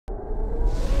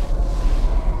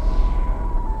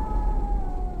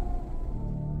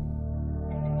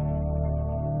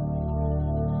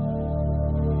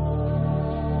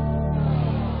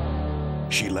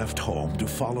She left home to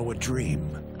follow a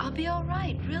dream. I'll be all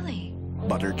right, really.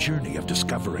 But her journey of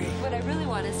discovery What I really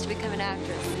want is to become an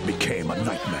actress. became a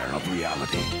nightmare of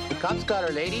reality. The cops got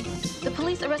her, lady. The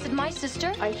police arrested my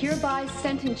sister. I hereby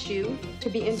sentence you to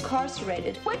be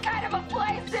incarcerated. What kind of a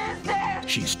place is this?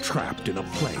 She's trapped in a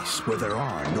place where there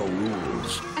are no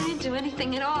rules, I didn't do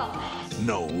anything at all.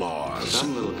 no laws,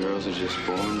 Some little girls are just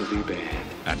born to be bad.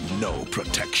 and no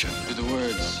protection. Do the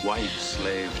words white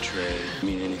slave trade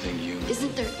mean anything to you?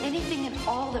 Isn't there anything at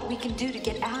all that we can do to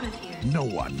get out of here? No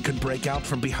one can break out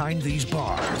from behind these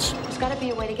bars There's got to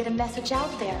be a way to get a message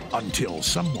out there. until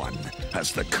someone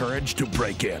has the courage to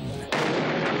break in.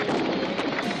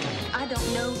 I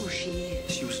don't know who she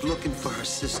is. She was looking for her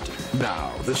sister.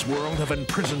 Now, this world of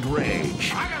imprisoned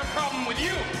rage I got a problem with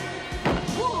you!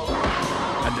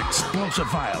 and explosive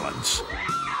violence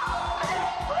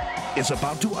is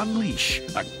about to unleash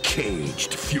a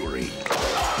caged fury.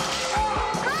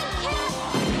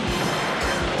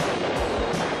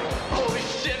 Holy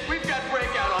shit, we've got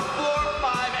breakout on 4,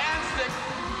 5, and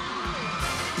 6.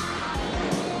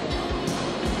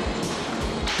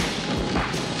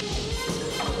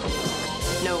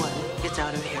 No one gets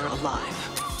out of here alive.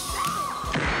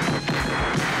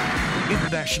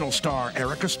 International star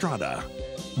Erik Estrada,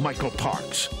 Michael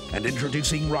Parks, and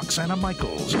introducing Roxanna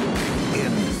Michaels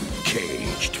in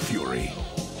Caged Fury.